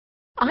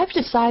I've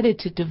decided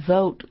to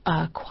devote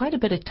quite a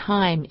bit of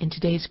time in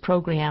today's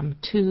program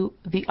to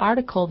the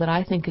article that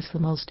I think is the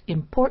most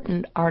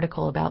important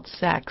article about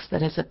sex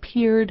that has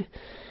appeared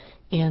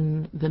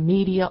in the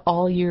media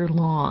all year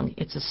long.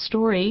 It's a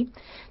story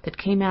that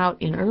came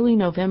out in early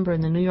November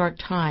in the New York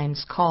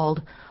Times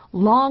called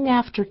Long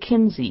After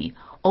Kinsey,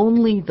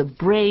 Only the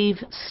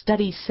Brave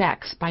Study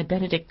Sex by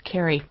Benedict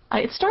Carey.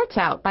 It starts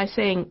out by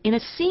saying, in a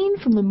scene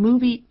from the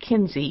movie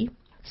Kinsey,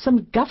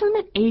 some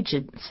government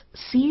agents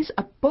seize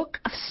a book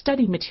of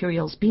study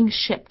materials being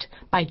shipped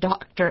by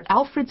Dr.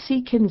 Alfred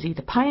C. Kinsey,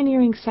 the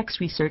pioneering sex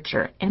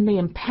researcher, and they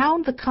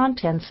impound the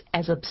contents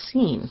as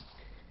obscene.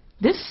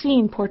 This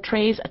scene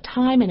portrays a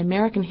time in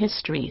American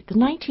history, the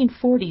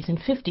 1940s and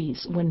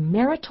 50s, when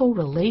marital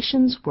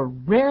relations were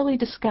rarely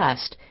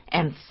discussed,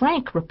 and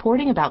frank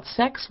reporting about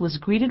sex was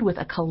greeted with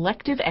a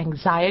collective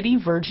anxiety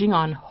verging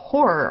on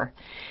horror.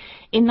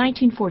 In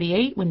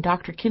 1948, when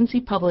Dr.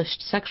 Kinsey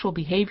published Sexual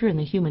Behavior in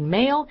the Human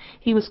Male,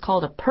 he was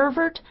called a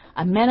pervert,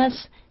 a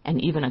menace, and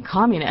even a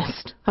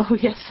communist. Oh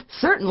yes,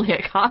 certainly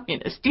a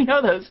communist. You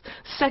know, those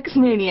sex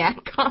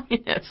maniac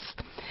communists.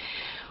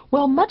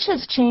 Well, much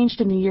has changed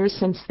in the years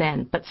since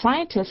then, but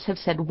scientists have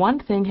said one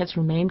thing has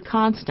remained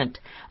constant: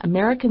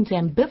 Americans'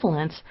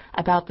 ambivalence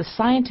about the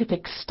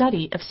scientific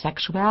study of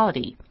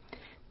sexuality.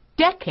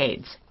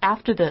 Decades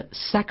after the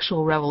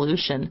sexual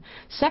revolution,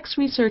 sex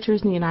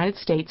researchers in the United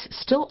States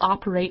still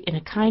operate in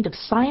a kind of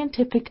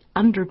scientific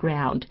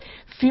underground,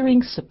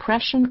 fearing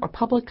suppression or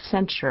public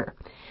censure.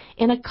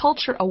 In a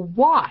culture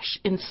awash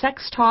in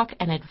sex talk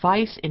and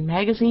advice in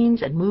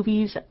magazines and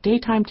movies,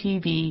 daytime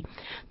TV,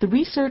 the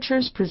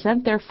researchers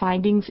present their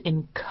findings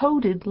in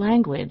coded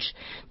language,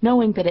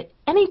 knowing that at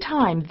any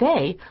time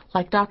they,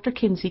 like Dr.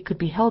 Kinsey, could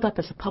be held up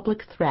as a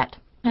public threat.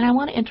 And I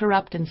want to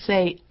interrupt and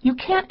say, you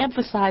can't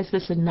emphasize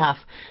this enough.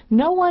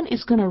 No one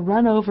is going to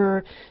run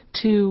over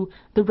to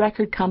the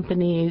record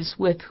companies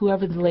with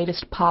whoever the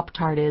latest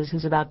Pop-Tart is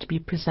who's about to be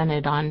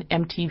presented on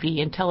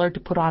MTV and tell her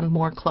to put on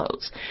more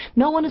clothes.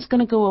 No one is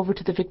going to go over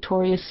to the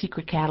Victoria's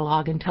Secret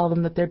catalog and tell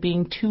them that they're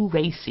being too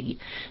racy.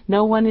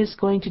 No one is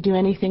going to do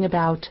anything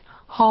about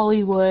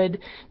Hollywood.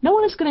 No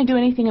one is going to do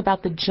anything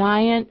about the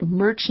giant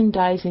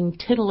merchandising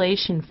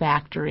titillation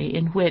factory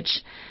in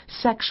which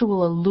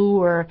sexual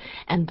allure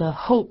and the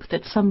hope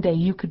that someday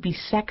you could be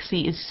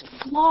sexy is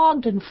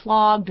flogged and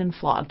flogged and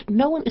flogged.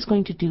 No one is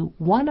going to do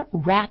one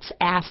rat's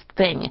ass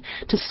thing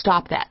to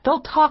stop that.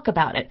 They'll talk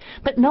about it,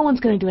 but no one's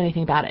going to do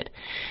anything about it.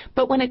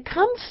 But when it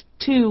comes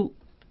to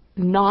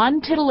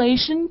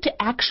non-titillation,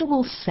 to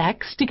actual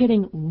sex, to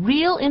getting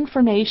real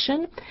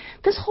information,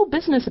 this whole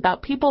business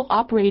about people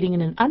operating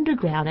in an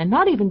underground and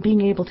not even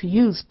being able to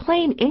use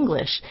plain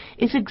English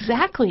is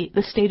exactly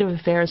the state of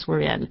affairs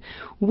we're in.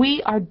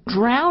 We are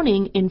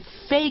drowning in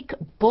fake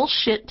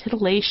bullshit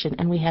titillation,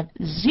 and we have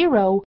zero